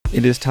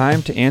It is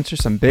time to answer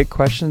some big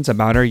questions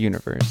about our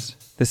universe.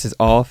 This is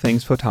All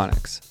Things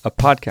Photonics, a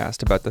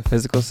podcast about the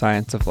physical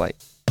science of light,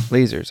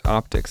 lasers,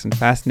 optics, and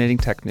fascinating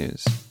tech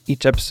news.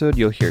 Each episode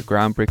you'll hear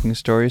groundbreaking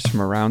stories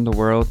from around the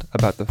world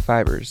about the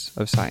fibers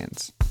of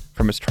science,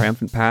 from its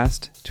triumphant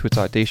past to its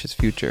audacious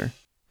future.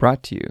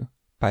 Brought to you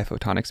by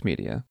Photonics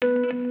Media.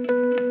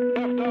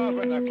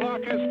 Liftoff and the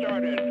clock has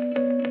started.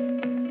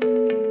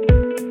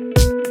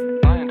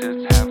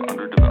 Scientists have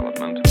under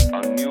development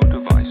a new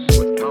device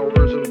with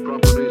powers and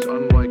properties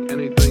unlike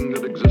anything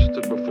that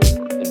existed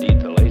before.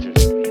 Indeed, the lasers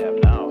that we have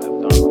now have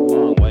gone a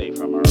long way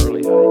from our early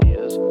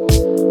ideas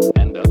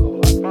and a whole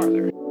lot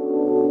farther.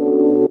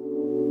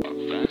 of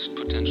vast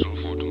potential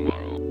for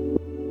tomorrow.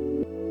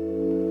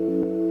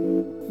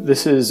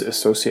 This is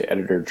Associate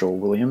Editor Joel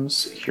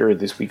Williams. Here are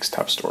this week's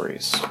top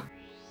stories.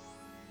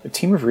 A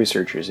team of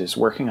researchers is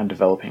working on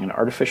developing an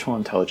artificial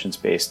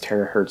intelligence-based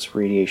terahertz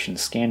radiation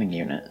scanning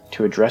unit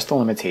to address the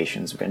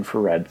limitations of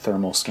infrared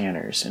thermal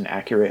scanners in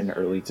accurate and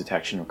early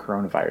detection of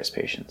coronavirus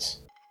patients.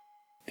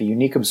 The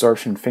unique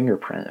absorption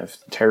fingerprint of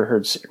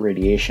terahertz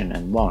radiation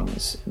in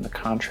lungs and the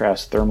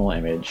contrast thermal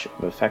image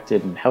of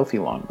affected and healthy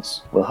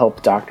lungs will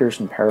help doctors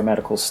and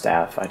paramedical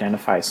staff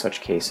identify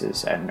such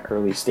cases at an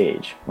early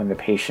stage when the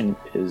patient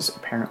is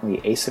apparently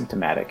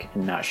asymptomatic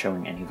and not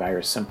showing any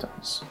virus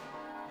symptoms.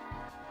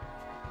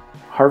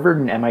 Harvard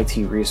and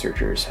MIT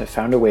researchers have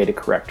found a way to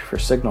correct for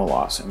signal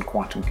loss in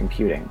quantum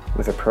computing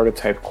with a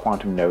prototype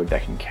quantum node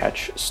that can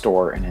catch,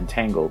 store, and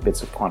entangle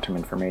bits of quantum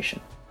information.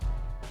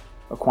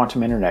 A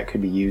quantum internet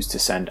could be used to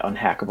send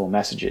unhackable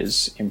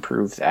messages,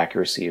 improve the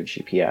accuracy of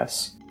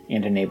GPS,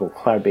 and enable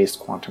cloud-based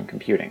quantum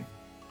computing.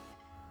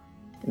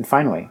 And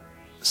finally,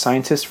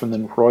 scientists from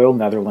the Royal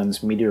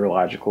Netherlands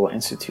Meteorological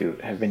Institute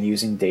have been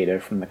using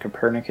data from the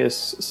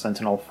Copernicus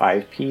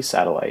Sentinel-5P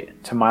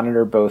satellite to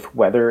monitor both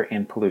weather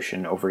and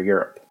pollution over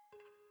Europe.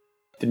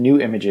 The new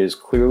images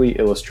clearly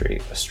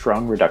illustrate a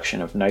strong reduction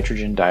of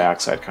nitrogen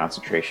dioxide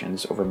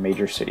concentrations over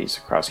major cities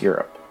across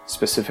Europe,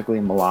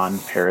 specifically Milan,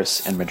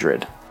 Paris, and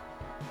Madrid.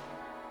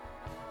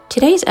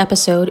 Today's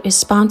episode is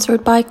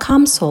sponsored by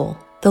COMSOL,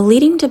 the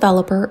leading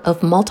developer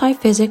of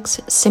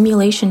multi-physics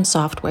simulation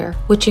software,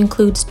 which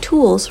includes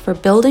tools for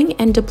building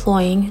and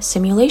deploying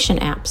simulation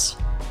apps.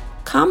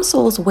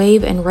 COMSOL's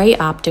wave and ray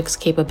optics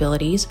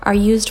capabilities are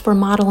used for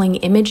modeling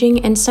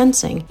imaging and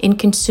sensing in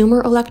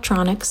consumer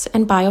electronics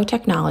and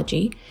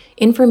biotechnology,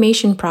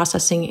 information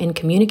processing in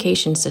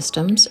communication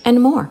systems, and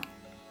more.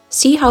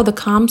 See how the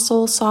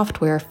COMSOL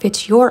software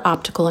fits your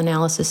optical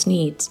analysis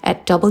needs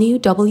at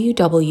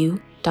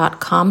www.comsol.com.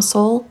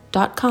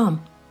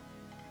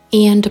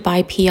 And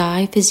by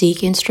PI Physique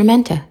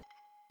Instrumenta.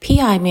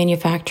 PI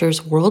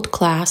manufactures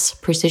world-class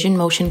precision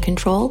motion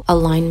control,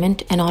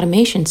 alignment, and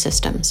automation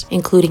systems,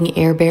 including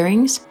air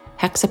bearings,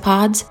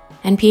 hexapods,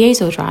 and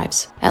piezo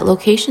drives, at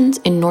locations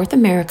in North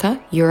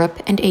America, Europe,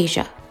 and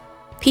Asia.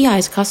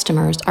 PI's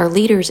customers are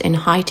leaders in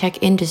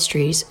high-tech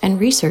industries and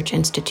research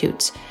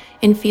institutes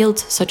in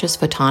fields such as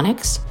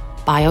photonics,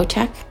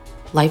 biotech,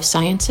 life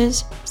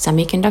sciences,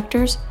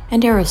 semiconductors,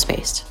 and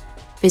aerospace.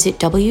 Visit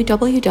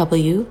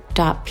www.pi-usa.us.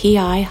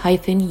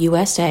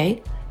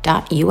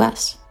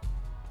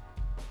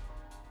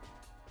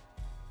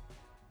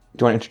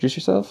 Do you want to introduce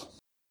yourself?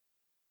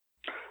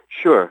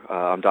 Sure.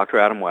 I'm Dr.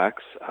 Adam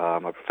Wax.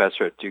 I'm a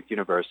professor at Duke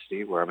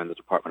University, where I'm in the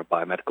Department of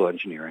Biomedical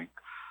Engineering.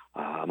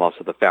 I'm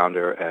also the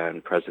founder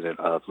and president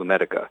of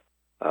Lumedica,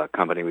 a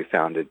company we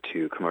founded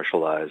to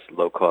commercialize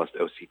low-cost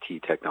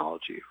OCT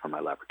technology for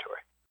my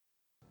laboratory.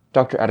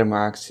 Dr. Adam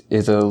Wax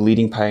is a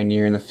leading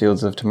pioneer in the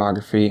fields of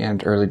tomography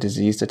and early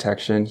disease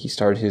detection. He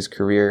started his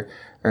career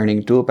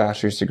earning dual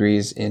bachelor's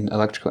degrees in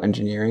electrical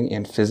engineering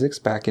and physics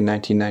back in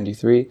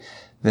 1993,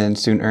 then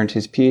soon earned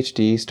his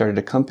PhD, started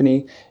a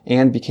company,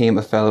 and became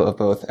a fellow of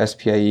both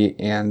SPIE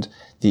and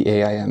the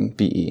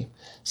AIMBE.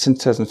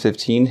 Since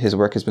 2015, his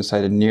work has been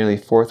cited nearly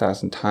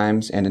 4,000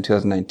 times, and in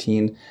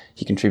 2019,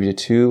 he contributed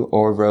to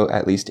or wrote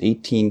at least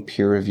 18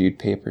 peer-reviewed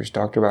papers.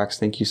 Dr. Wax,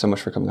 thank you so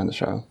much for coming on the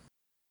show.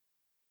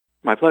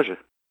 My pleasure.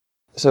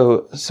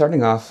 So,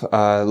 starting off,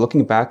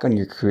 looking back on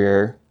your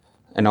career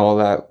and all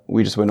that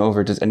we just went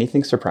over, does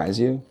anything surprise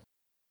you?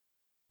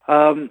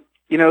 The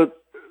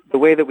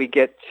way that we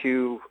get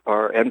to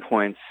our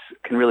endpoints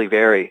can really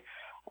vary.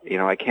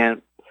 I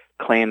can't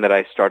claim that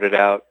I started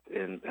out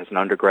as an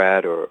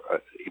undergrad or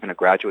even a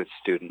graduate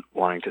student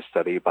wanting to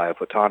study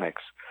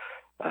biophotonics.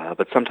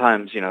 But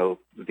sometimes, the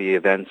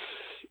events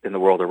in the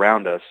world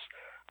around us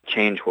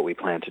change what we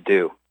plan to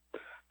do.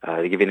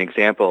 To give you an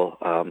example,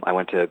 I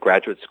went to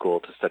graduate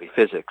school to study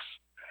physics,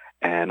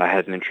 and I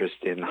had an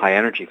interest in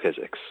high-energy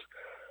physics.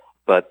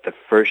 But the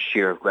first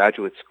year of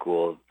graduate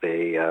school,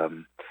 they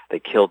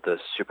killed the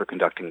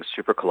superconducting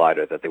super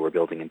collider that they were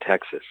building in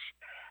Texas.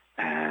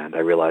 And I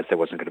realized there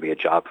wasn't going to be a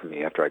job for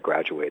me after I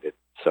graduated.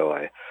 So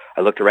I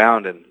looked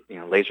around, and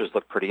lasers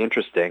looked pretty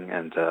interesting,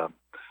 and the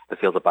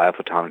field of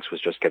biophotonics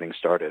was just getting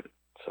started.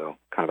 So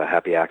kind of a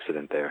happy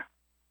accident there.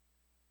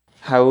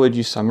 How would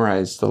you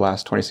summarize the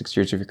last 26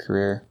 years of your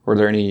career? Were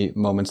there any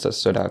moments that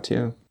stood out to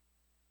you?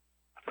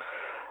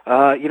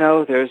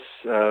 There's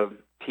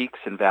peaks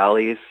and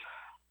valleys.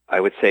 I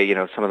would say,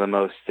 some of the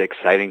most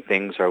exciting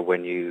things are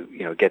when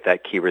you get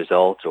that key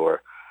result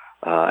or,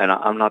 and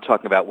I'm not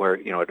talking about where,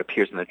 it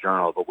appears in the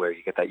journal, but where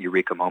you get that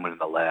eureka moment in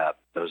the lab.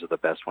 Those are the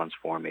best ones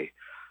for me.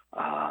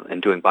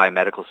 And doing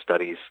biomedical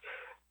studies,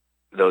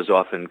 those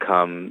often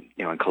come,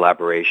 in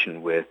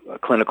collaboration with a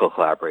clinical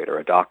collaborator,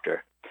 a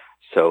doctor.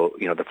 So,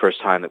 the first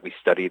time that we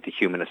studied the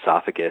human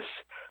esophagus,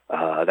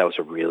 that was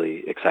a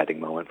really exciting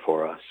moment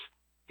for us.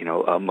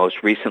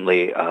 Most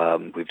recently,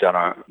 we've done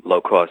our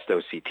low-cost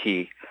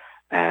OCT,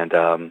 and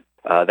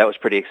that was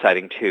pretty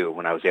exciting too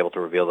when I was able to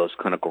reveal those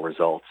clinical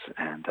results.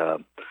 And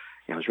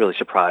I was really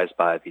surprised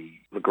by the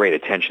great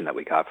attention that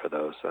we got for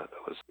those. That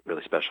was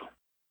really special.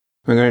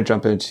 We're going to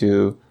jump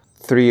into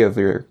 3 of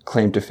your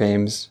claim to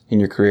fames in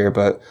your career,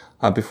 but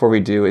before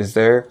we do, is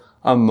there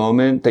a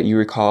moment that you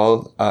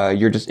recall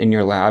you're just in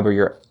your lab or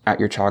you're at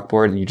your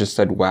chalkboard and you just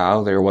said,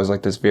 wow, there was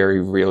like this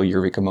very real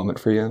eureka moment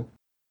for you?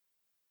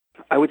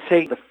 I would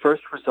say the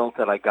first result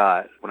that I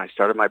got when I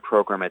started my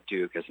program at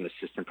Duke as an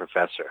assistant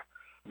professor,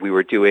 we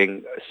were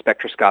doing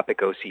spectroscopic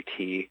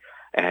OCT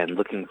and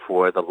looking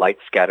for the light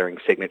scattering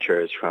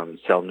signatures from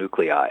cell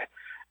nuclei.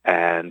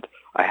 And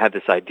I had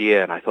this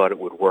idea and I thought it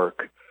would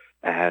work.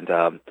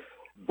 And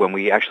when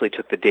we actually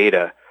took the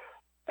data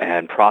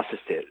and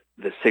processed it,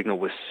 the signal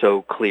was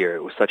so clear.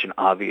 It was such an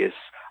obvious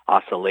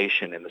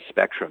oscillation in the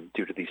spectrum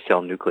due to these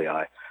cell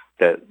nuclei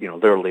that,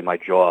 literally my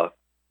jaw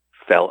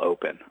fell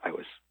open. I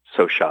was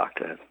so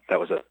shocked. And that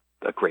was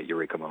a great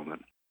eureka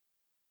moment.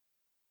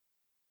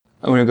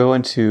 I want to go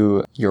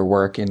into your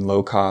work in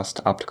low-cost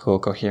optical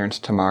coherence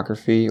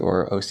tomography,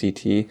 or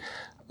OCT.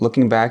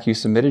 Looking back, you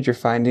submitted your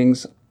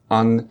findings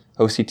on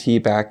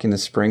OCT back in the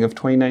spring of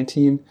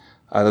 2019.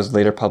 That was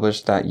later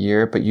published that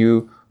year, but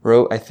you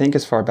wrote, I think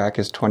as far back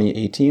as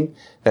 2018,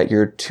 that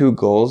your 2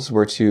 goals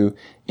were to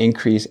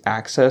increase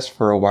access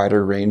for a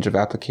wider range of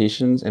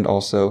applications and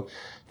also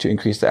to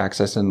increase the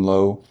access in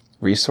low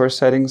resource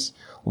settings.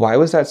 Why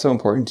was that so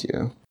important to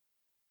you?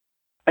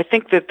 I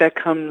think that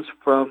comes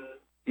from,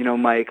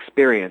 my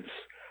experience.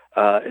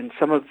 In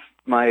some of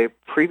my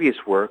previous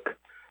work,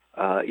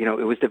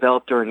 it was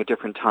developed during a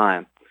different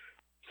time.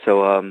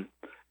 So,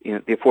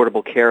 the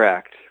Affordable Care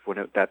Act,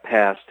 when that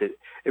passed,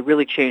 it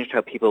really changed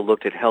how people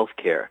looked at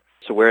healthcare.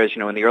 So whereas,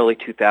 in the early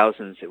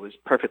 2000s, it was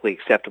perfectly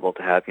acceptable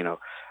to have, a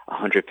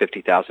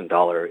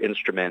 $150,000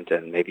 instrument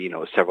and maybe,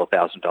 several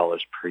 $1,000s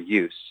per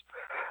use.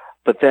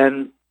 But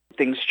then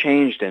things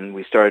changed and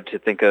we started to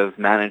think of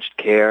managed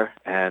care.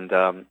 And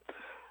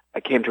I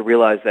came to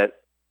realize that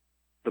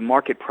the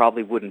market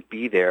probably wouldn't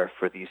be there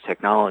for these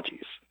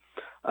technologies.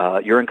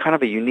 You're in kind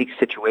of a unique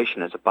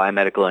situation as a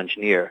biomedical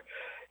engineer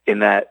in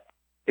that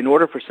in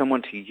order for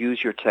someone to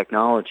use your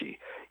technology,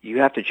 you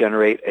have to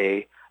generate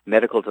a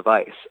medical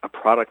device, a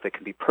product that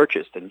can be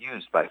purchased and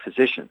used by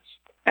physicians.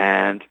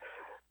 And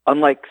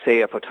unlike,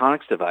 say, a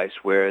photonics device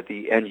where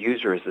the end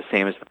user is the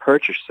same as the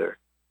purchaser,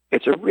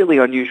 it's a really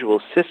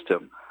unusual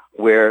system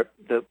where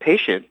the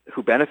patient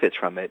who benefits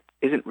from it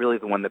isn't really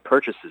the one that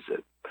purchases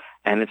it.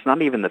 And it's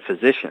not even the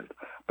physician,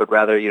 but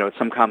rather, it's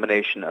some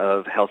combination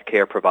of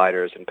healthcare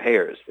providers and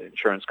payers, the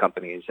insurance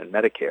companies and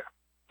Medicare.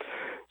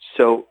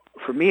 So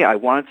for me, I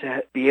wanted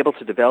to be able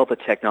to develop a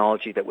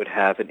technology that would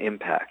have an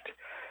impact.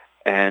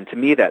 And to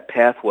me, that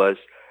path was,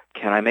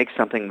 can I make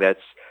something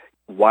that's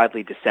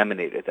widely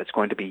disseminated, that's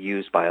going to be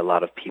used by a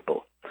lot of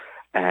people?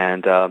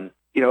 And,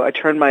 I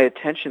turned my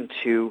attention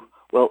to,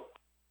 well,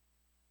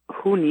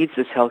 who needs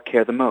this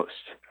healthcare the most?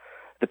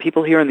 The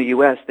people here in the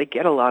U.S., they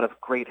get a lot of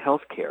great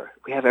healthcare.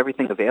 We have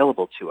everything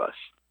available to us.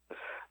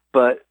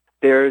 But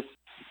there's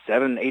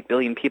 7-8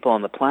 billion people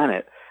on the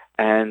planet,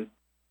 and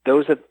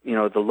those at,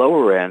 the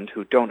lower end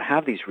who don't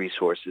have these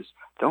resources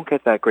don't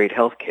get that great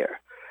healthcare.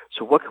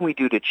 So what can we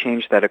do to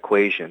change that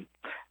equation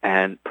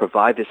and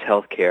provide this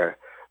healthcare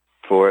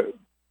for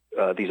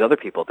these other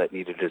people that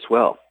need it as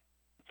well?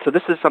 So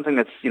this is something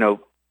that's,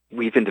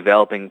 we've been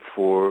developing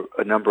for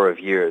a number of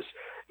years.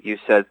 You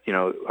said,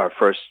 our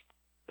first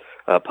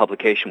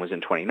publication was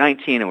in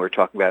 2019, and we were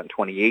talking about in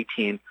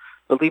 2018.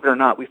 Believe it or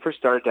not, we first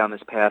started down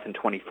this path in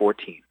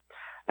 2014,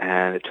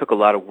 and it took a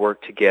lot of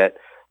work to get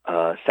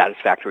a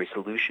satisfactory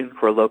solution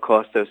for a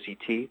low-cost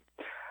OCT.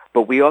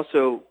 But we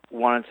also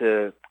wanted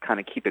to kind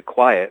of keep it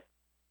quiet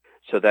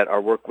so that our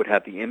work would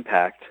have the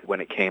impact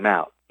when it came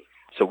out.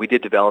 So we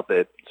did develop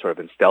it sort of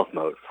in stealth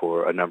mode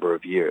for a number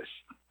of years.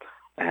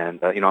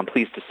 And, I'm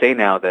pleased to say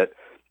now that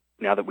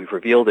we've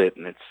revealed it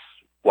and it's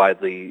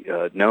widely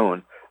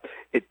known,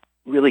 it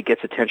really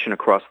gets attention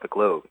across the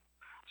globe.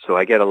 So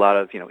I get a lot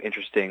of,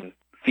 interesting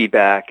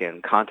feedback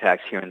and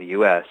contacts here in the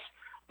U.S.,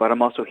 but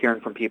I'm also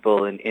hearing from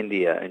people in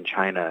India and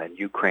China and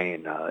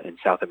Ukraine, in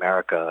South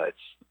America.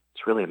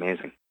 It's really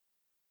amazing.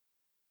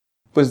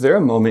 Was there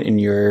a moment in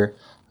your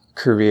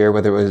career,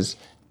 whether it was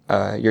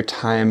your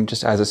time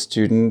just as a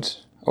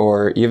student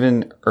or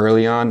even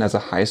early on as a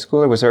high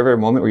schooler, was there ever a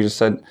moment where you just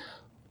said,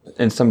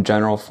 in some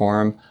general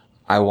form,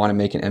 I want to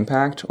make an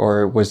impact?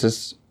 Or was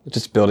this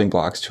just building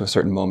blocks to a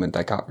certain moment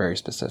that got very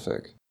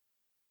specific?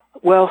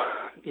 Well,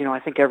 I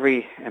think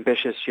every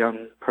ambitious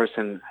young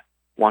person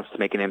wants to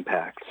make an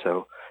impact.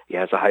 So,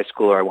 yeah, as a high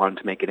schooler, I wanted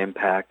to make an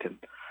impact, and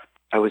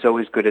I was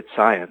always good at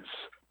science.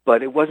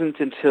 But it wasn't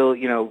until,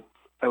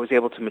 I was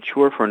able to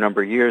mature for a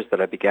number of years that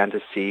I began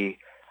to see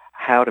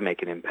how to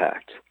make an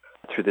impact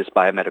through this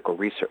biomedical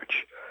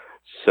research.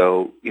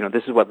 So,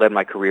 this is what led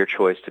my career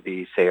choice to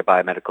be, say, a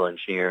biomedical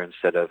engineer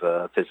instead of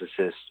a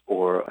physicist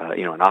or,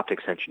 an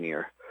optics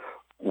engineer,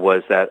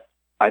 was that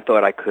I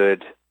thought I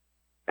could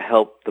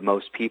help the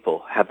most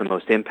people, have the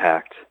most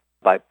impact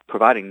by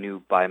providing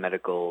new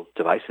biomedical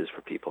devices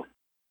for people.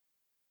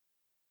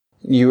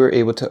 You were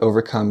able to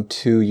overcome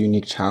two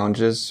unique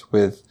challenges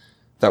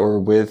that were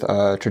with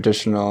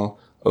traditional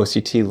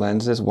OCT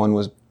lenses. One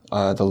was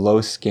the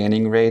low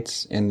scanning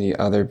rates, and the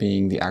other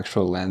being the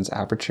actual lens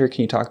aperture.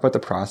 Can you talk about the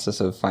process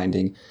of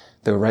finding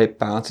the right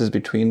balances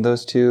between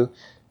those two,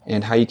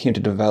 and how you came to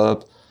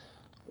develop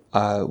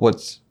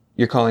what's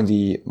you're calling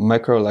the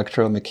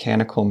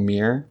microelectromechanical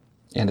mirror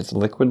and its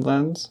liquid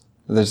lens?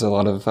 There's a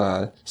lot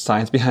of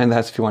science behind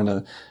that, so if you want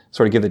to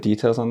sort of give the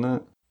details on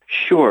that.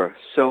 Sure.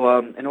 So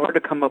in order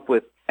to come up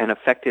with an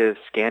effective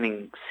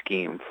scanning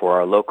scheme for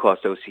our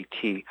low-cost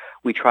OCT,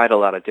 we tried a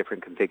lot of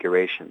different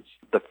configurations.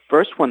 The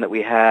first one that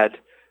we had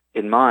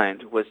in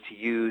mind was to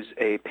use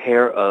a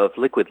pair of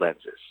liquid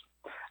lenses.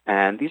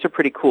 And these are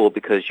pretty cool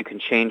because you can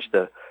change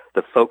the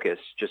focus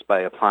just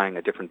by applying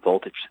a different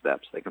voltage to them,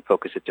 so they can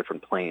focus at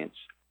different planes.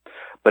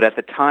 But at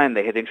the time,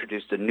 they had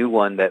introduced a new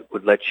one that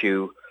would let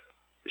you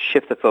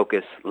shift the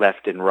focus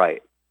left and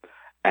right.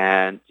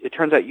 And it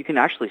turns out you can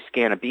actually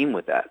scan a beam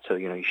with that. So,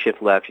 you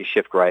shift left, you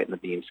shift right, and the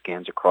beam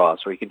scans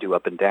across, or you can do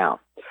up and down.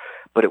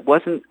 But it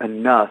wasn't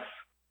enough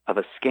of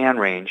a scan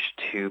range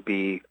to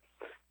be,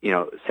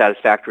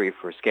 satisfactory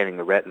for scanning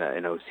the retina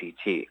in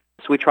OCT.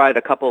 So we tried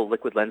a couple of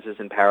liquid lenses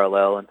in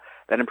parallel, and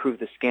that improved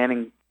the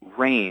scanning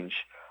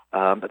range,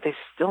 but they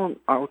still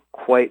aren't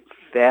quite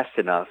fast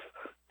enough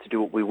to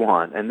do what we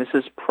want. And this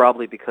is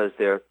probably because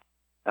they're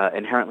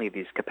inherently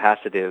these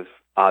capacitive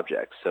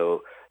objects.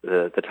 So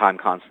the time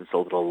constant's a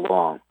little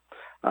long.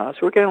 So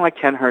we're getting like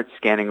 10 hertz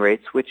scanning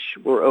rates, which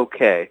were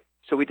okay.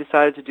 So we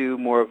decided to do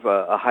more of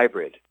a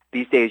hybrid.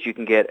 These days you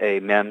can get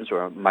a MEMS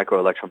or a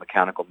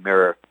microelectromechanical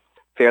mirror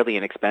fairly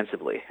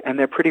inexpensively, and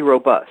they're pretty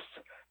robust.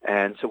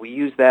 And so we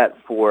use that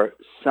for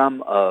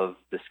some of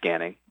the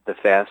scanning, the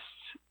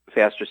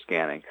faster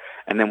scanning,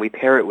 and then we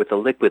pair it with the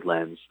liquid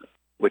lens,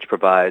 which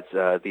provides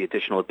the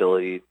additional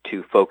ability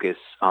to focus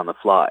on the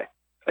fly.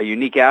 A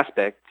unique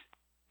aspect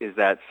is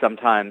that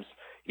sometimes,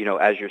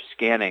 as you're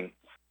scanning,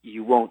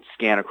 you won't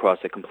scan across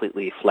a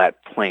completely flat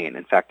plane.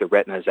 In fact, the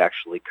retina is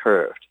actually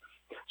curved.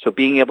 So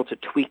being able to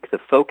tweak the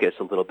focus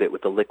a little bit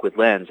with the liquid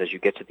lens as you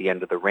get to the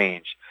end of the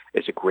range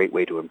is a great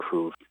way to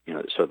improve,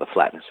 sort of the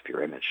flatness of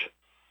your image.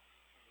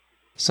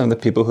 Some of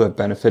the people who have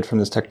benefited from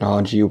this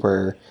technology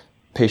were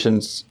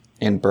patients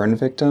and burn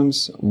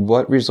victims.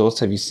 What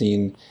results have you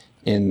seen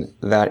in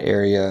that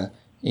area,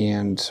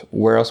 and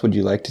where else would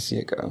you like to see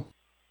it go?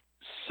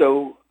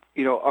 So,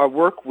 our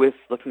work with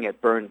looking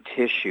at burn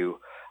tissue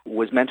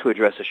was meant to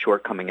address a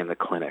shortcoming in the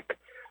clinic.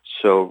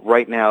 So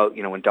right now,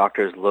 when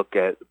doctors look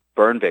at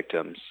burn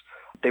victims,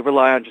 they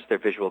rely on just their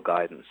visual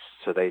guidance.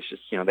 So they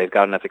just, they've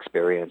got enough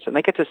experience, and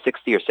they get to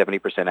 60 or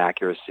 70%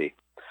 accuracy.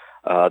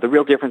 The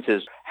real difference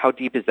is how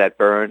deep is that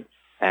burn,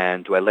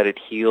 and do I let it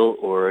heal,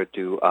 or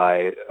do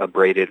I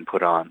abrade it and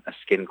put on a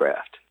skin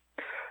graft?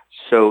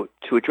 So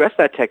to address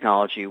that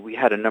technology, we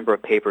had a number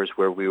of papers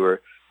where we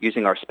were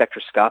using our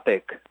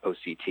spectroscopic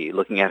OCT,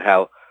 looking at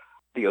how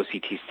the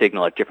OCT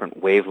signal at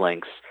different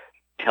wavelengths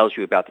tells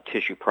you about the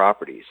tissue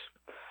properties.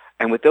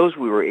 And with those,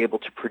 we were able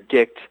to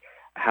predict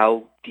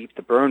how deep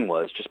the burn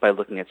was just by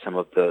looking at some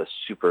of the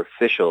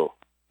superficial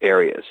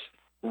areas.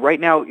 Right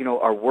now,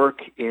 our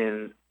work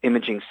in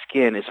imaging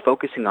skin is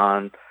focusing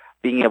on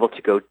being able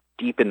to go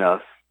deep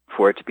enough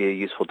for it to be a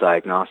useful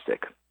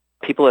diagnostic.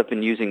 People have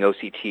been using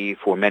OCT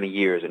for many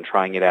years and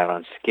trying it out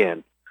on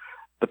skin.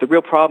 But the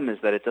real problem is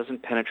that it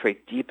doesn't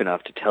penetrate deep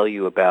enough to tell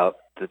you about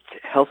the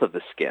health of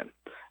the skin.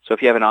 So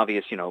if you have an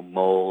obvious,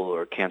 mole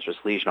or cancerous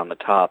lesion on the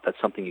top, that's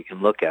something you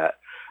can look at.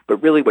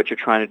 But really what you're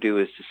trying to do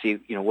is to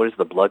see, what is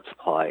the blood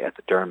supply at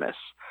the dermis?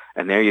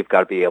 And there you've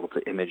got to be able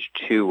to image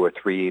 2 or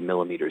 3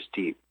 millimeters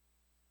deep.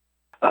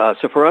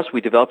 So for us,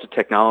 we developed a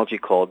technology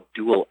called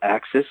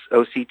dual-axis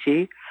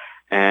OCT,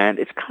 and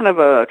it's kind of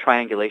a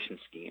triangulation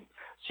scheme.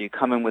 So you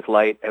come in with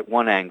light at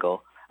one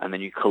angle, and then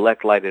you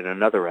collect light at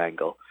another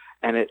angle,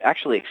 and it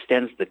actually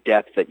extends the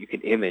depth that you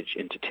can image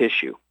into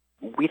tissue.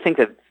 We think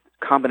that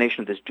the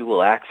combination of this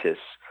dual axis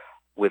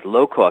with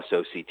low-cost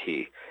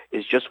OCT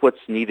is just what's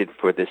needed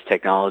for this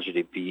technology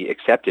to be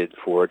accepted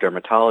for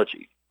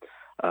dermatology.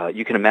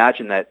 You can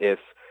imagine that if,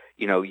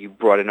 you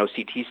brought an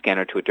OCT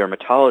scanner to a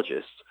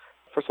dermatologist,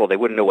 first of all, they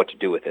wouldn't know what to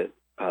do with it.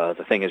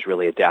 The thing is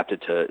really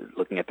adapted to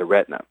looking at the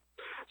retina.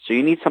 So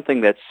you need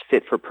something that's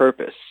fit for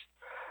purpose.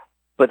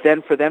 But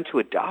then for them to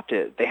adopt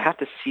it, they have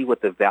to see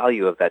what the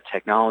value of that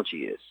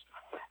technology is.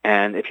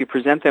 And if you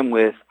present them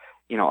with,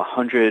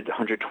 $100,000,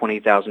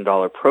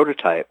 $120,000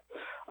 prototype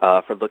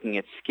for looking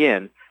at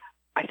skin,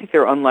 I think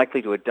they're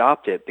unlikely to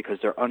adopt it because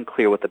they're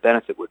unclear what the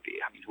benefit would be.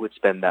 I mean, who would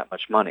spend that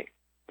much money?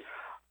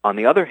 On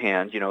the other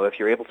hand, if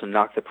you're able to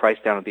knock the price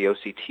down of the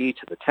OCT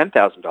to the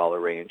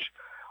 $10,000 range,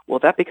 well,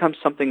 that becomes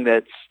something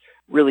that's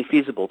really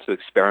feasible to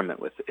experiment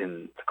with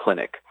in the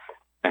clinic.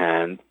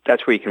 And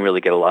that's where you can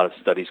really get a lot of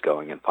studies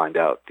going and find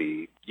out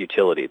the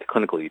utility, the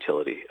clinical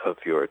utility of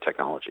your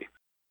technology.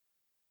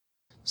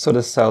 So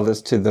to sell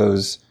this to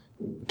those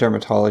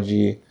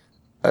dermatology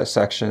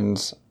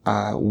sections,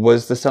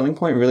 was the selling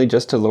point really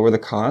just to lower the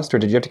cost, or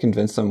did you have to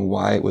convince them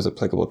why it was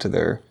applicable to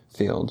their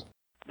field?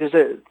 There's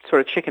a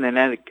sort of chicken and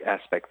egg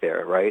aspect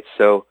there, right?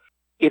 So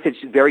if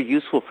it's very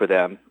useful for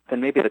them,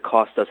 then maybe the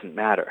cost doesn't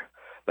matter.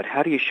 But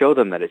how do you show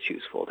them that it's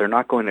useful? They're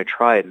not going to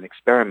try it and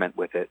experiment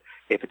with it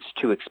if it's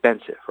too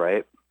expensive,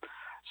 right?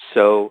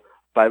 So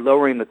by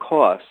lowering the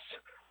costs,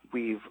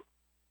 we've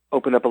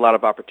opened up a lot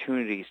of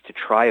opportunities to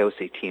try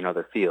OCT in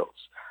other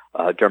fields,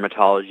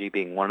 dermatology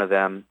being one of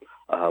them.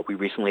 We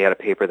recently had a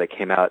paper that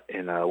came out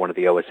in one of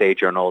the OSA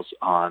journals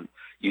on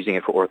using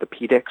it for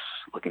orthopedics,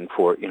 looking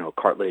for,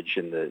 cartilage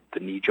in the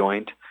knee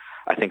joint.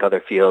 I think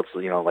other fields,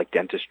 like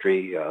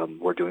dentistry,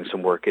 we're doing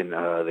some work in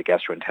the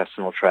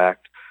gastrointestinal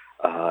tract.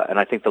 And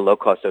I think the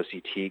low-cost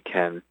OCT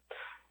can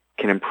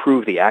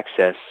improve the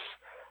access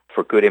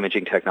for good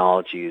imaging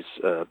technologies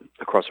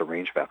across a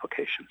range of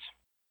applications.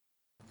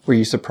 Were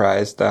you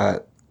surprised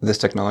that this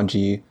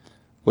technology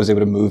was able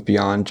to move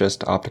beyond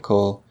just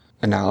optical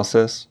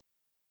analysis?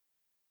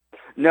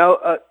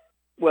 No,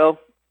 well,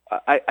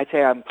 I'd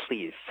say I'm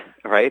pleased,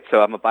 right?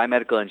 So I'm a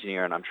biomedical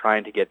engineer, and I'm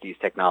trying to get these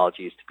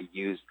technologies to be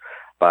used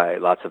by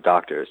lots of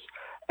doctors.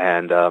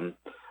 And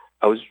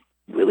I was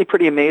really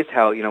pretty amazed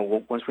how,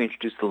 once we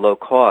introduced the low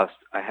cost,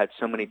 I had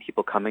so many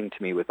people coming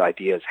to me with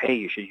ideas. Hey,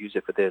 you should use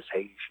it for this.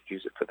 Hey, you should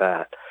use it for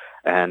that.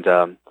 And,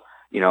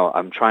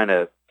 I'm trying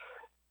to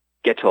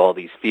get to all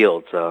these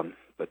fields,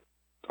 but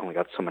only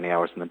got so many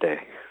hours in the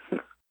day.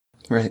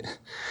 Right.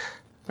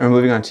 And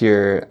moving on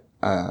to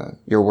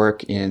your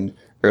work in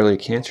early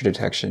cancer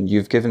detection.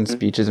 You've given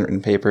speeches and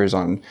written papers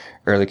on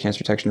early cancer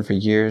detection for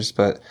years,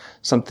 but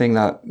something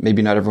that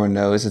maybe not everyone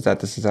knows is that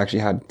this has actually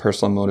had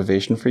personal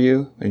motivation for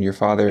you, and your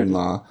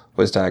father-in-law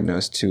was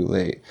diagnosed too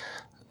late.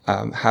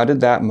 How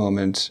did that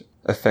moment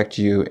affect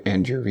you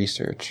and your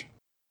research?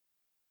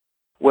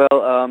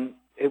 Well,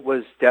 it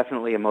was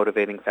definitely a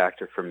motivating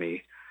factor for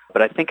me.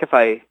 But I think if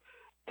I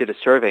did a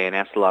survey and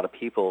asked a lot of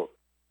people,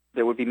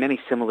 there would be many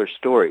similar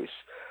stories.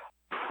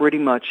 Pretty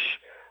much,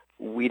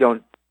 we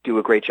don't do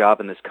a great job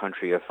in this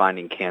country of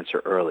finding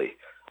cancer early.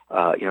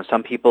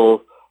 Some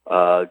people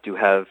do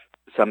have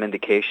some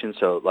indications.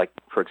 So, like,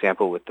 for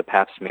example, with the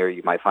Pap smear,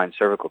 you might find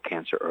cervical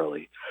cancer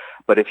early.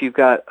 But if you've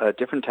got a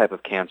different type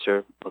of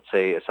cancer, let's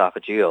say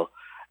esophageal,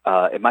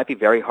 it might be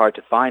very hard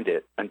to find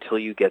it until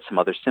you get some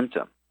other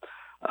symptom.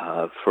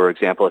 For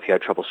example, if you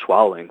had trouble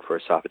swallowing for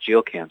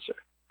esophageal cancer.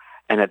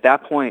 And at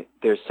that point,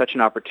 there's such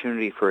an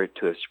opportunity for it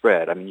to have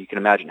spread. I mean, you can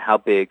imagine how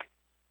big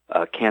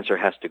cancer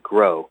has to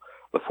grow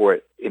before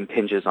it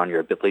impinges on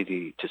your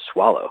ability to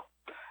swallow.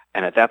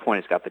 And at that point,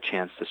 it's got the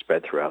chance to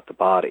spread throughout the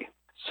body.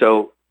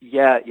 So,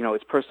 yeah,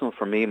 it's personal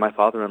for me. My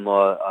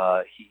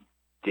father-in-law, he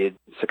did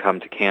succumb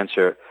to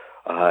cancer,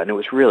 and it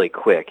was really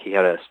quick. He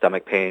had a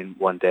stomach pain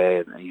one day,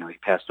 and, he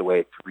passed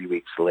away 3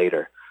 weeks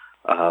later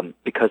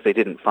because they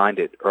didn't find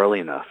it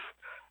early enough.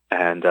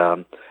 And,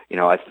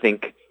 I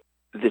think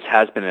this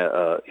has been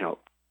a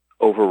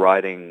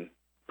overriding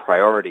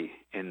priority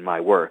in my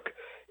work,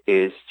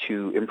 is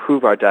to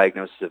improve our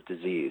diagnosis of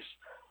disease,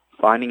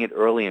 finding it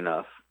early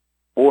enough,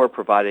 or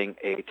providing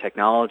a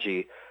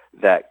technology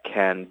that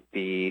can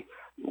be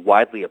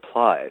widely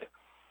applied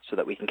so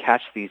that we can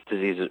catch these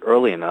diseases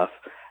early enough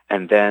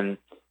and then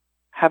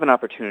have an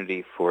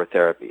opportunity for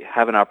therapy,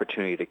 have an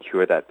opportunity to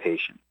cure that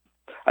patient.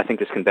 I think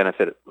this can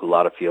benefit a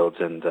lot of fields,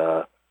 and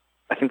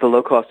I think the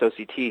low-cost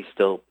OCT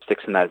still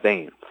sticks in that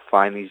vein.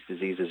 Find these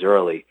diseases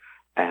early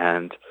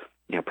and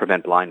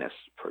prevent blindness,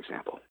 for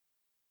example.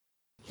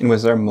 And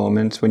was there a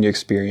moment when you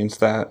experienced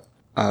that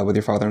with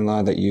your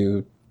father-in-law that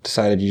you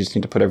decided you just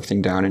need to put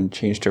everything down and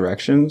change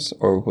directions,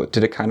 or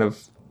did it kind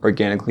of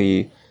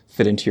organically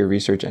fit into your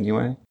research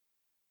anyway?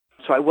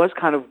 So I was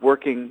kind of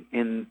working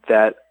in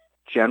that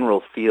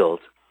general field.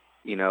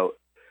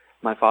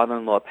 My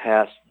father-in-law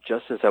passed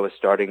just as I was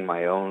starting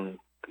my own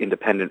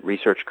independent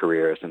research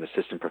career as an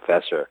assistant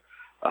professor.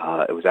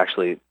 It was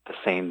actually the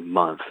same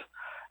month.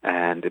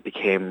 And it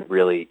became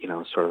really,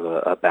 sort of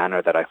a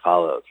banner that I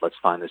followed. Let's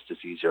find this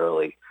disease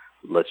early.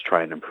 Let's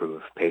try and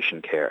improve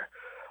patient care.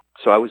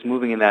 So I was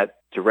moving in that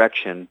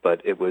direction,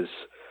 but it was,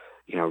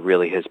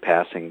 really his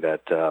passing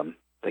that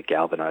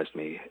galvanized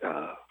me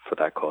for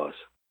that cause.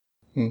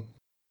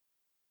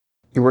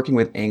 You're working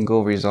with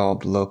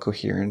angle-resolved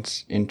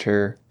low-coherence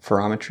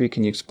interferometry.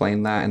 Can you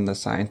explain that and the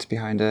science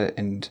behind it,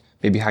 and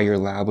maybe how your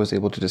lab was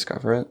able to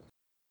discover it?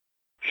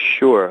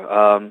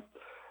 Sure.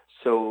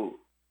 So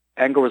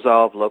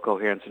angle-resolved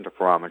low-coherence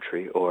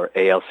interferometry, or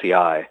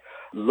ALCI,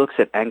 looks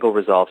at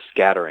angle-resolved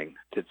scattering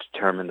to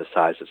determine the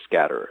size of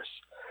scatterers.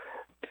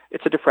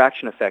 It's a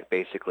diffraction effect,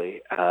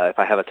 basically. If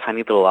I have a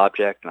tiny little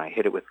object and I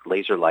hit it with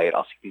laser light,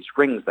 I'll see these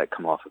rings that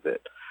come off of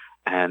it.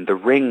 and the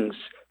rings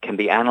can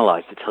be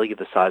analyzed to tell you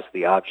the size of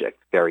the object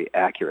very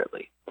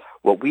accurately.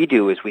 What we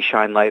do is we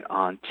shine light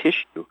on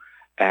tissue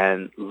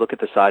and look at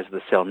the size of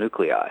the cell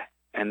nuclei,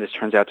 and this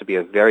turns out to be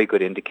a very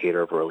good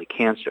indicator of early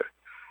cancer.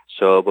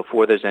 So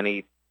before there's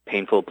any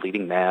painful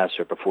bleeding mass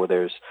or before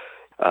there's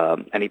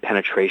any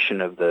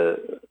penetration of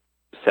the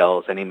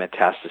cells, any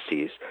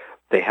metastases,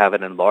 they have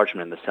an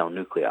enlargement in the cell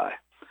nuclei.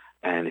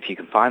 And if you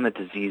can find the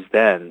disease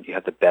then, you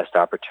have the best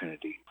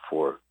opportunity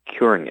for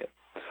curing it.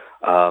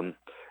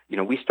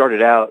 We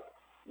started out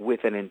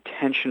with an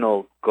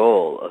intentional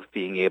goal of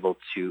being able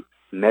to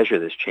measure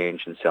this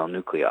change in cell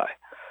nuclei.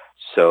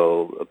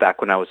 So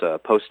back when I was a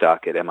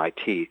postdoc at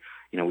MIT,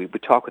 we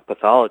would talk with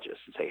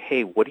pathologists and say,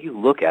 hey, what do you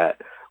look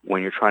at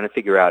when you're trying to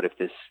figure out if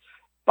this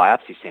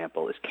biopsy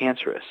sample is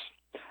cancerous?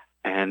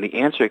 And the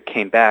answer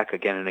came back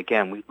again and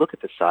again. We look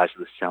at the size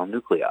of the cell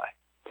nuclei.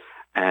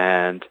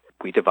 And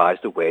we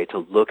devised a way to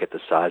look at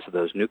the size of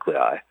those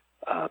nuclei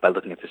by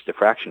looking at this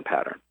diffraction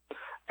pattern.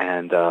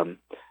 And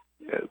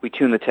we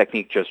tuned the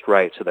technique just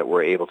right so that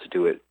we're able to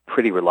do it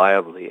pretty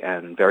reliably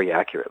and very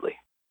accurately.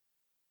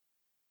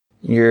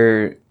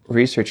 Your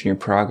research and your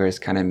progress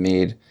kind of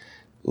made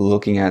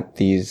looking at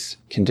these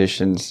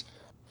conditions,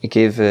 it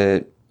gave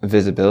it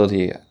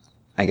visibility,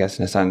 I guess,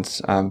 in a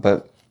sense.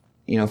 But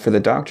for the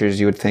doctors,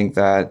 you would think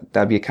that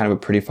that'd be kind of a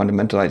pretty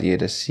fundamental idea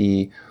to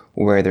see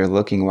where they're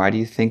looking. Why do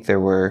you think there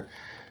were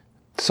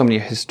so many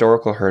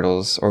historical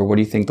hurdles, or what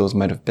do you think those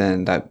might have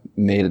been that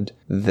made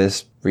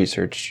this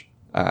research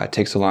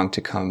take so long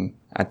to come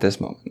at this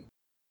moment?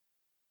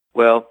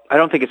 Well, I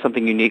don't think it's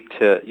something unique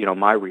to,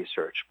 my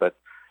research, but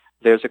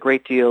there's a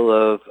great deal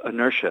of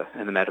inertia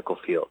in the medical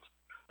field.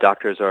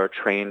 Doctors are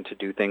trained to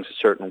do things a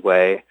certain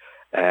way,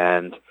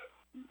 and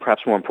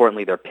perhaps more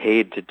importantly, they're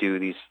paid to do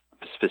these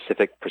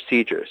specific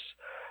procedures.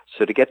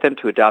 So to get them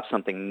to adopt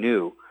something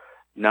new,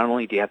 not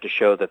only do you have to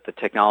show that the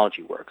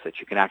technology works, that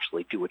you can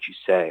actually do what you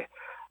say,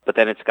 but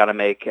then it's got to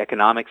make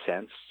economic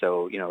sense.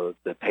 So,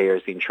 the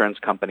payers, the insurance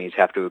companies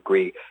have to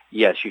agree,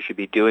 yes, you should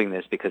be doing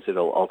this because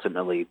it'll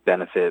ultimately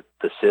benefit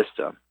the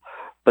system.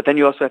 But then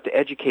you also have to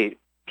educate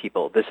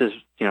people. This is,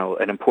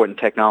 an important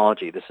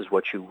technology. This is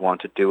what you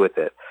want to do with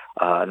it.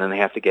 And then they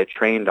have to get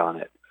trained on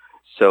it.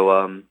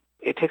 So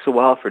it takes a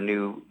while for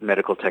new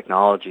medical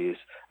technologies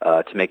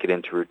to make it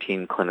into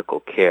routine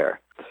clinical care.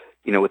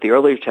 With the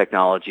earlier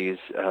technologies,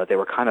 they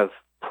were kind of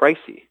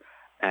pricey,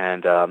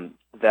 and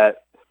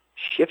that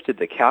shifted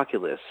the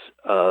calculus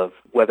of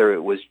whether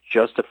it was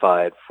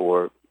justified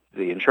for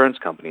the insurance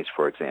companies,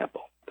 for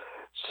example.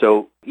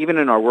 So even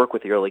in our work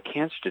with the early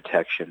cancer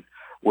detection,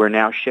 we're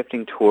now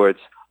shifting towards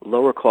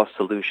lower-cost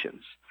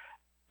solutions.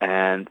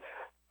 And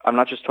I'm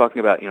not just talking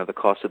about, the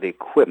cost of the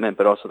equipment,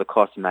 but also the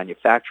cost of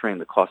manufacturing,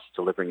 the cost of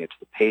delivering it to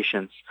the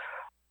patients.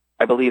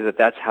 I believe that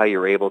that's how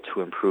you're able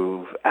to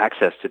improve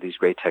access to these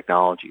great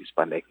technologies,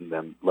 by making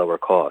them lower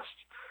cost.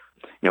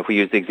 If we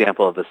use the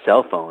example of the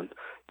cell phone,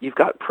 you've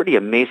got pretty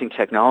amazing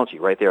technology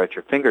right there at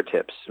your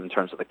fingertips in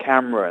terms of the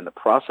camera and the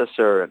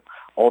processor and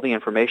all the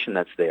information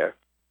that's there.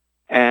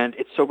 And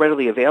it's so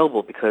readily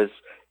available because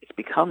it's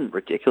become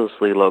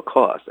ridiculously low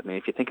cost. I mean,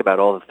 if you think about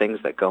all the things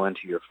that go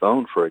into your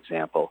phone, for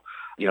example,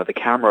 the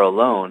camera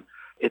alone,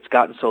 it's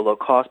gotten so low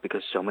cost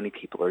because so many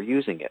people are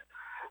using it.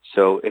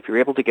 So if you're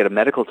able to get a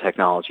medical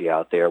technology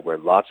out there where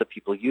lots of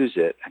people use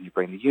it and you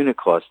bring the unit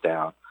cost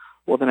down,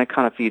 well, then it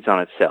kind of feeds on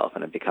itself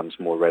and it becomes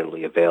more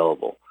readily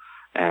available.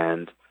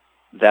 And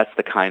that's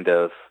the kind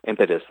of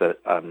impetus that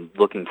I'm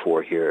looking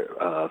for here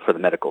for the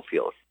medical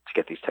field, to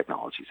get these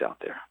technologies out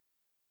there.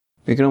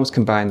 We can almost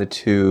combine the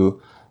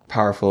two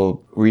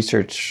powerful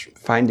research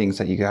findings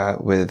that you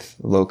got with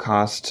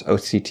low-cost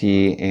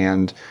OCT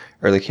and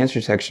early cancer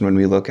detection. When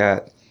we look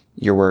at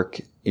your work,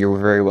 you're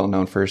very well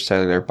known for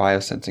cellular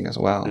biosensing as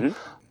well.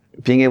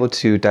 Mm-hmm. Being able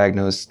to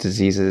diagnose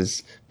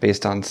diseases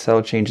based on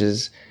cell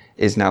changes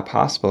is now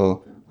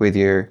possible with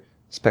your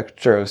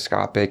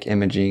spectroscopic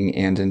imaging,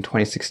 and in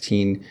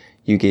 2016,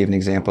 you gave an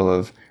example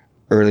of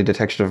early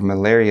detection of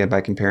malaria by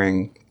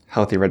comparing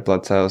healthy red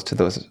blood cells to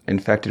those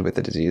infected with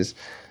the disease.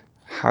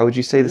 How would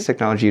you say this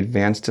technology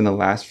advanced in the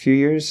last few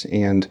years?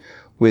 And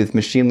with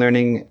machine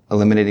learning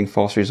eliminating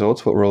false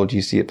results, what role do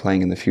you see it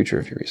playing in the future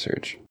of your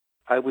research?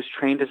 I was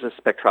trained as a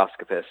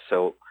spectroscopist,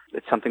 so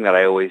it's something that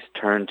I always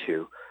turn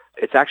to.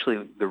 It's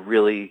actually the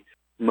really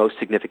most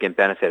significant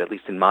benefit, at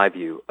least in my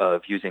view,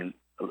 of using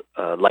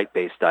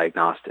light-based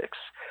diagnostics,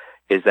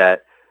 is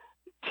that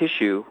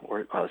tissue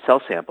or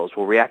cell samples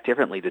will react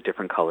differently to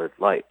different colored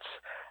lights.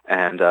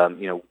 And,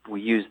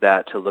 we use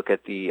that to look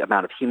at the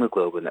amount of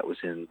hemoglobin that was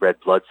in red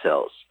blood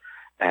cells.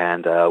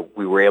 And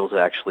we were able to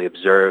actually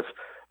observe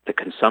the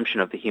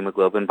consumption of the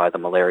hemoglobin by the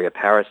malaria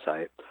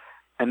parasite.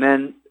 And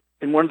then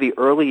in one of the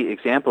early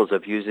examples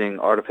of using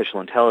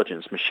artificial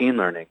intelligence, machine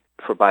learning,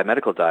 for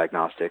biomedical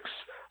diagnostics,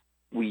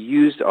 we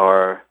used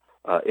our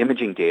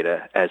imaging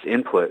data as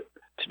input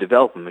to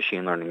develop a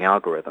machine learning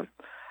algorithm.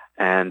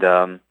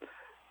 And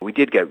we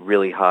did get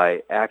really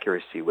high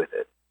accuracy with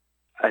it.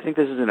 I think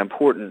this is an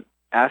important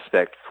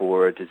aspect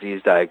for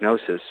disease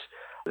diagnosis,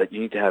 that you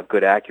need to have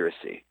good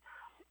accuracy.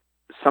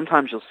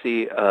 sometimes you'll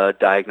see a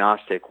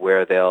diagnostic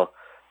where they'll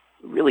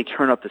really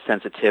turn up the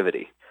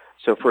sensitivity.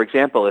 So, for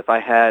example, if I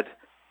had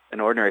an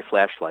ordinary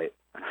flashlight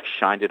and I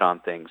shined it on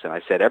things and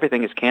I said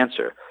everything is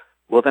cancer,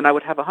 well, then I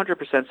would have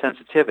 100%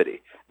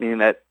 sensitivity, meaning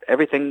that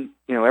everything,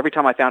 every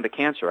time I found a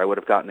cancer, I would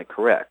have gotten it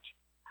correct.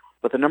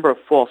 But the number of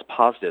false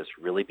positives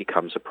really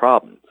becomes a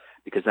problem,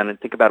 because then I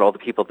think about all the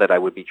people that I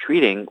would be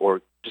treating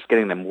or just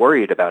getting them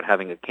worried about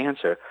having a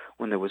cancer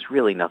when there was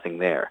really nothing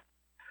there.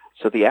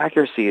 So the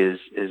accuracy is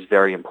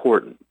very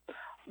important.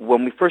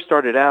 When we first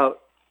started out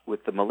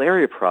with the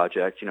malaria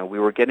project, we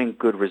were getting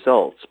good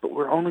results, but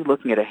we're only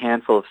looking at a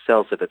handful of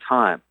cells at a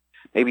time,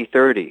 maybe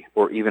 30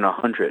 or even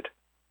 100.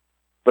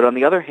 But on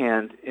the other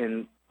hand,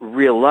 in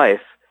real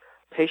life,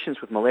 patients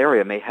with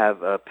malaria may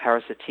have a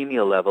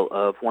parasitemia level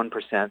of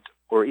 1%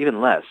 or even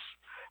less.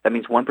 That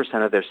means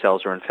 1% of their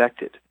cells are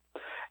infected.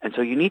 And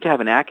so you need to have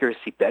an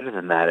accuracy better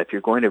than that if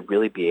you're going to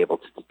really be able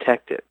to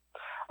detect it.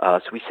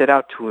 So we set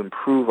out to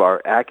improve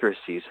our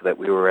accuracy so that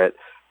we were at,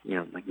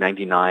 like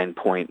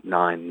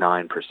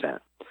 99.99%.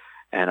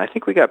 And I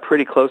think we got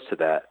pretty close to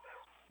that.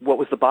 What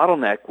was the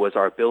bottleneck was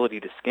our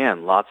ability to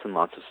scan lots and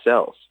lots of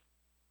cells.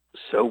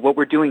 So what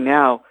we're doing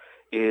now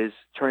is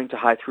turning to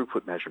high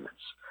throughput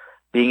measurements,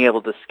 being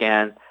able to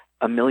scan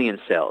 1 million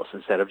cells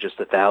instead of just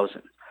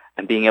 1,000,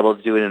 and being able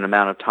to do it in an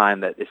amount of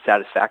time that is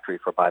satisfactory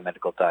for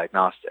biomedical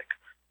diagnostic,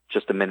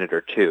 just a minute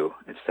or two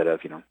instead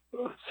of,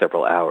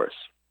 several hours.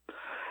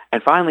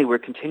 And finally, we're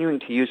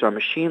continuing to use our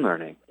machine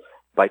learning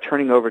by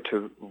turning over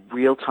to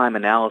real-time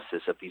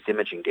analysis of these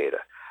imaging data.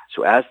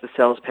 So as the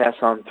cells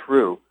pass on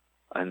through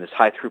on this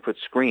high-throughput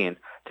screen,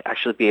 to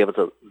actually be able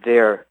to,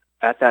 there,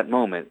 at that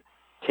moment,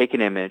 take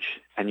an image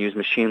and use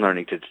machine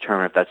learning to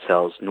determine if that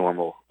cell is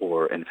normal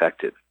or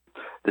infected.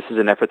 This is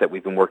an effort that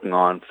we've been working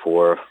on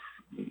for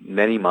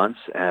many months,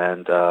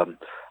 and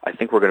I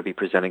think we're going to be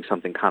presenting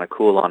something kind of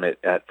cool on it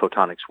at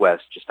Photonics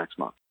West just next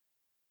month.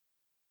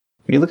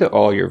 When you look at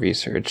all your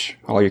research,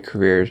 all your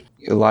career,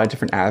 a lot of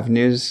different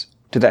avenues,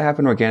 did that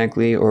happen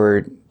organically,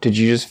 or did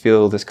you just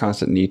feel this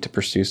constant need to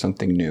pursue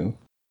something new?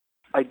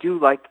 I do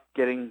like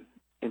getting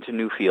into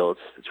new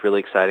fields. It's really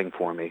exciting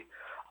for me.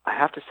 I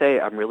have to say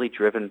I'm really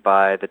driven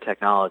by the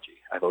technology.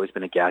 I've always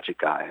been a gadget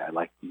guy. I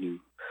like new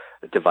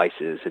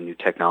devices and new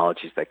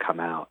technologies that come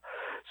out.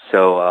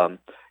 So,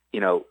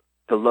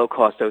 the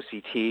low-cost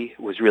OCT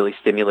was really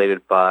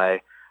stimulated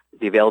by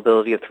the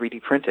availability of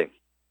 3D printing,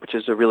 which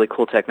is a really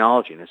cool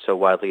technology and is so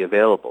widely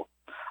available.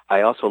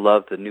 I also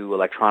love the new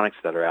electronics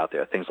that are out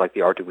there, things like the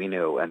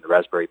Arduino and the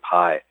Raspberry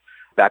Pi.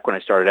 Back when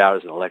I started out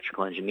as an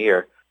electrical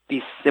engineer,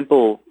 these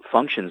simple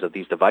functions of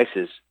these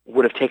devices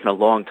would have taken a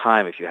long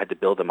time if you had to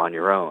build them on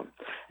your own.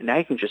 And now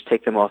you can just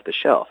take them off the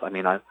shelf. I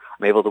mean, I'm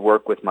able to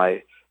work with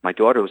my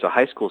daughter who's a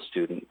high school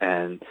student,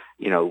 and,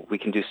 we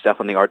can do stuff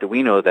on the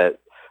Arduino that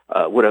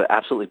would have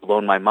absolutely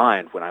blown my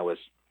mind when I was,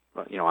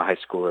 a high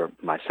schooler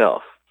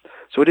myself.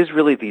 So it is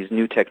really these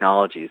new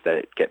technologies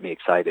that get me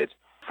excited.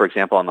 For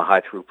example, on the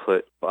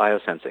high-throughput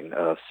biosensing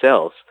of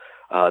cells,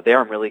 there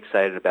I'm really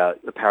excited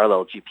about the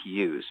parallel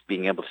GPUs,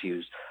 being able to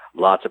use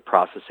lots of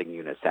processing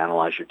units to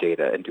analyze your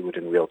data and do it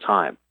in real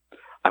time.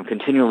 I'm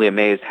continually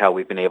amazed how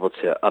we've been able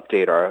to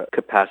update our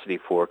capacity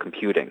for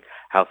computing,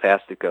 how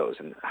fast it goes,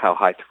 and how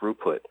high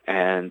throughput.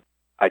 And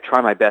I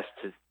try my best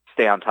to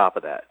stay on top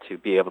of that, to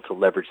be able to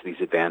leverage these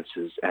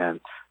advances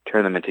and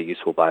turn them into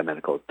useful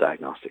biomedical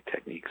diagnostic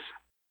techniques.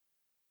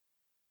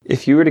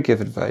 If you were to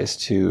give advice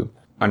to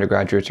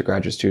undergraduates or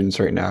graduate students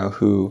right now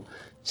who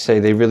say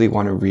they really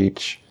want to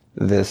reach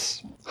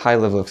this high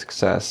level of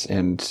success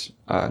and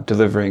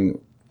delivering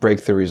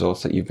breakthrough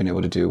results that you've been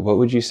able to do, what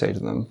would you say to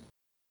them?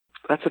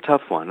 That's a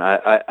tough one.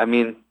 I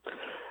mean,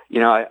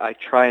 I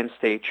try and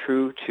stay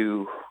true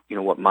to,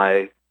 what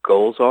my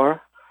goals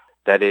are.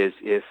 That is,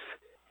 if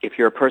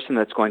you're a person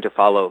that's going to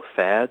follow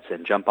fads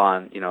and jump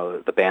on,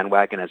 the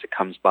bandwagon as it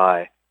comes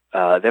by,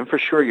 then for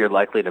sure you're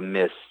likely to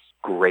miss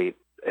great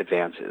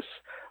advances.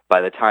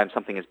 By the time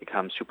something has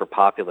become super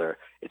popular,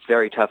 it's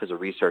very tough as a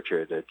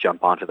researcher to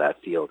jump onto that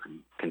field and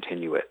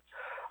continue it.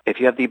 If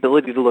you have the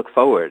ability to look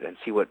forward and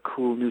see what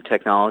cool new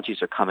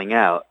technologies are coming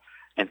out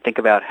and think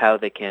about how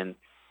they can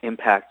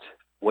impact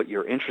what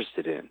you're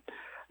interested in,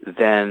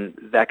 then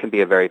that can be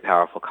a very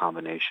powerful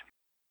combination.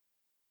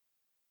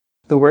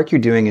 The work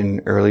you're doing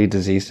in early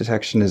disease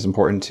detection is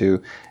important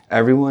to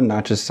everyone,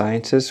 not just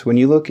scientists. When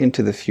you look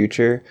into the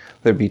future,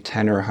 whether it be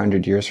 10 or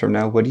 100 years from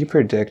now, what do you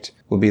predict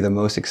will be the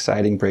most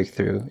exciting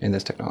breakthrough in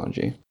this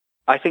technology?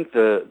 I think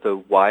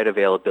the wide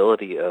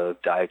availability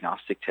of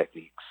diagnostic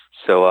techniques.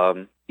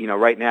 So,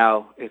 right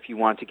now, if you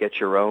want to get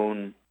your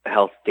own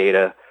health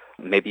data,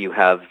 maybe you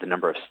have the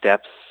number of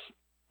steps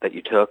that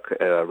you took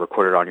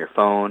recorded on your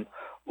phone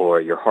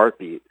or your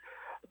heartbeat.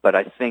 But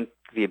I think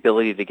the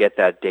ability to get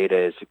that data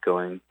is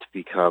going to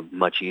become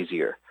much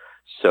easier.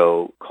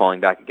 So calling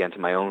back again to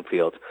my own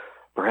field,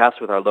 perhaps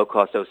with our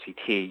low-cost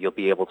OCT, you'll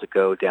be able to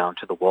go down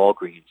to the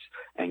Walgreens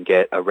and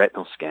get a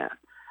retinal scan.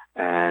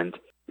 And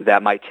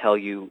that might tell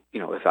you,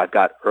 if I've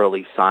got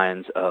early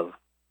signs of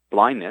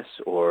blindness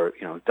or,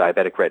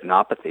 diabetic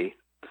retinopathy.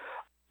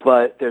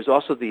 But there's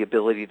also the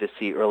ability to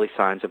see early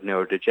signs of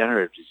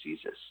neurodegenerative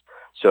diseases.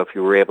 So if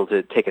you were able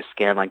to take a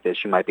scan like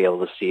this, you might be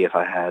able to see if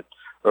I had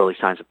early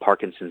signs of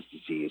Parkinson's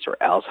disease or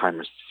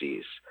Alzheimer's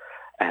disease.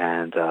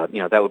 And,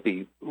 that would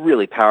be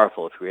really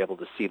powerful if you were able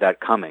to see that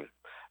coming,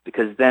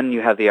 because then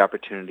you have the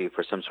opportunity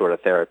for some sort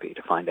of therapy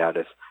to find out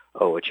if,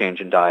 a change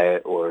in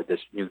diet or this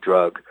new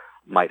drug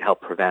might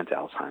help prevent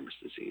Alzheimer's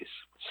disease.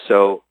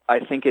 So I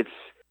think it's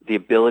the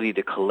ability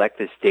to collect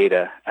this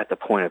data at the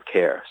point of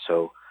care.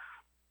 So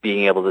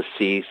being able to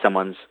see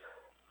someone's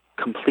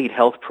complete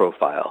health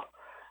profile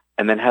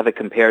and then have it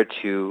compared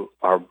to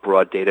our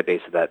broad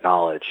database of that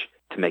knowledge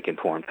to make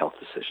informed health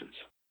decisions.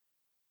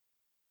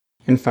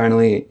 And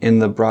finally, in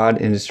the broad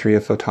industry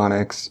of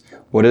photonics,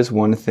 what is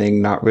one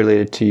thing not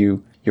related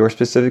to your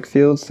specific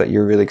fields that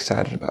you're really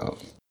excited about?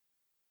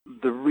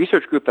 The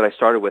research group that I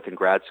started with in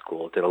grad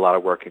school did a lot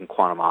of work in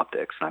quantum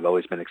optics, and I've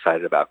always been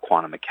excited about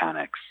quantum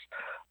mechanics,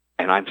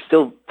 and I'm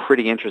still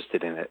pretty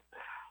interested in it.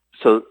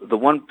 So the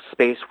one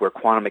space where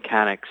quantum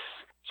mechanics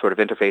sort of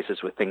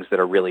interfaces with things that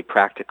are really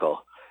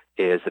practical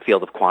is the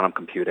field of quantum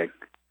computing.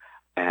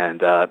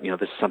 And,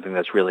 this is something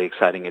that's really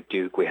exciting at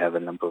Duke. We have a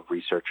number of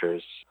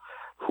researchers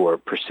who are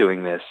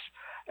pursuing this.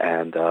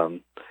 And,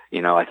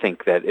 I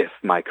think that if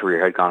my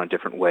career had gone a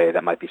different way,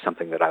 that might be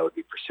something that I would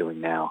be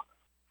pursuing now.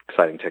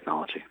 Exciting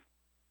technology.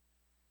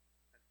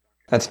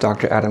 That's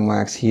Dr. Adam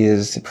Wax. He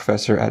is a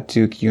professor at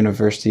Duke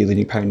University,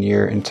 leading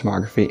pioneer in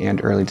tomography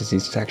and early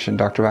disease detection.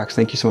 Dr. Wax,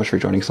 thank you so much for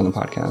joining us on the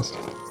podcast.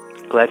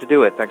 Glad to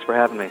do it. Thanks for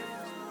having me.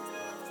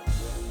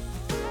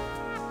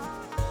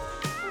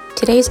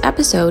 Today's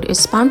episode is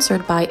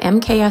sponsored by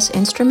MKS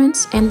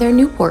Instruments and their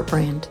Newport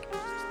brand.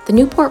 The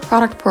Newport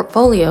product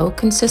portfolio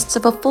consists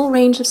of a full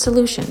range of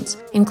solutions,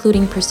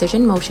 including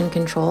precision motion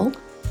control,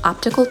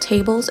 optical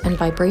tables and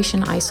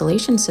vibration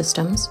isolation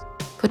systems,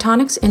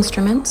 photonics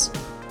instruments,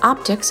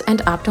 optics, and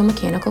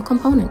optomechanical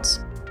components.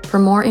 For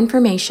more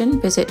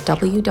information, visit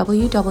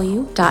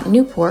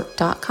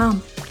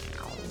www.newport.com.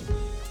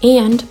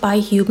 And by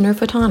Hubner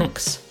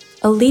Photonics,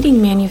 a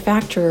leading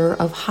manufacturer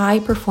of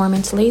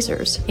high-performance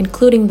lasers,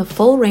 including the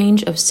full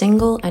range of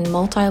single and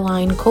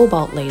multi-line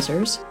cobalt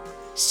lasers,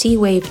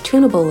 C-Wave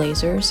tunable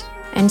lasers,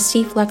 and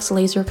C-Flex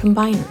laser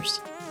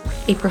combiners.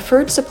 A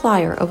preferred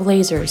supplier of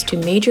lasers to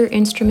major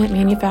instrument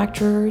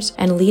manufacturers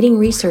and leading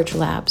research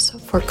labs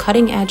for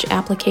cutting-edge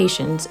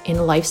applications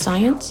in life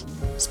science,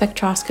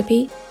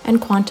 spectroscopy,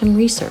 and quantum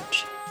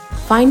research.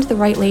 Find the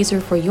right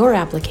laser for your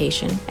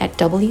application at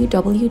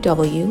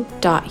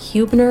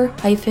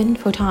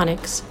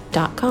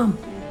www.hubner-photonics.com.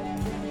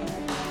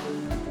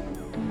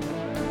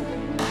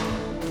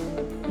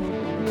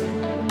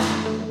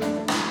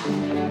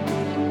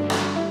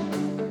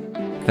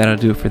 That'll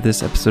do it for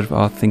this episode of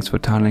All Things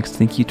Photonics.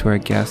 Thank you to our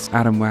guests,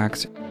 Adam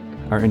Wax.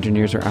 Our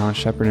engineers are Alan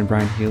Shepard and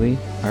Brian Healy.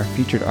 Our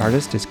featured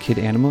artist is Kid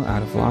Animal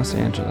out of Los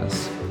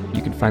Angeles.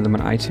 You can find them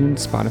on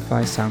iTunes,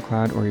 Spotify,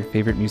 SoundCloud, or your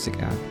favorite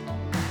music app.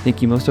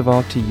 Thank you most of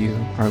all to you,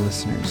 our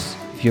listeners.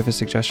 If you have a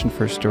suggestion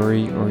for a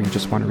story or you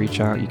just want to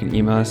reach out, you can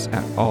email us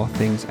at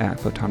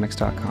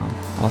allthings@photonics.com.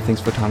 All Things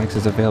Photonics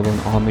is available on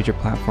all major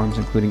platforms,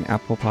 including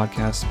Apple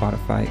Podcasts,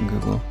 Spotify, and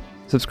Google.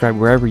 Subscribe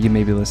wherever you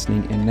may be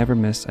listening and never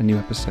miss a new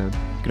episode.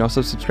 You can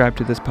also subscribe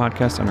to this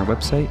podcast on our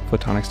website,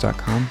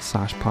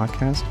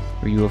 photonics.com/podcast,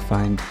 where you will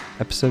find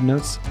episode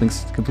notes,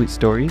 links to complete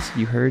stories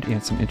you heard,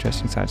 and some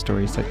interesting side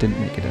stories that didn't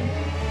make it in.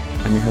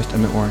 I'm your host,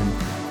 Emmett Warren.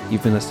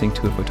 You've been listening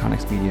to a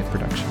Photonics Media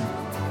production.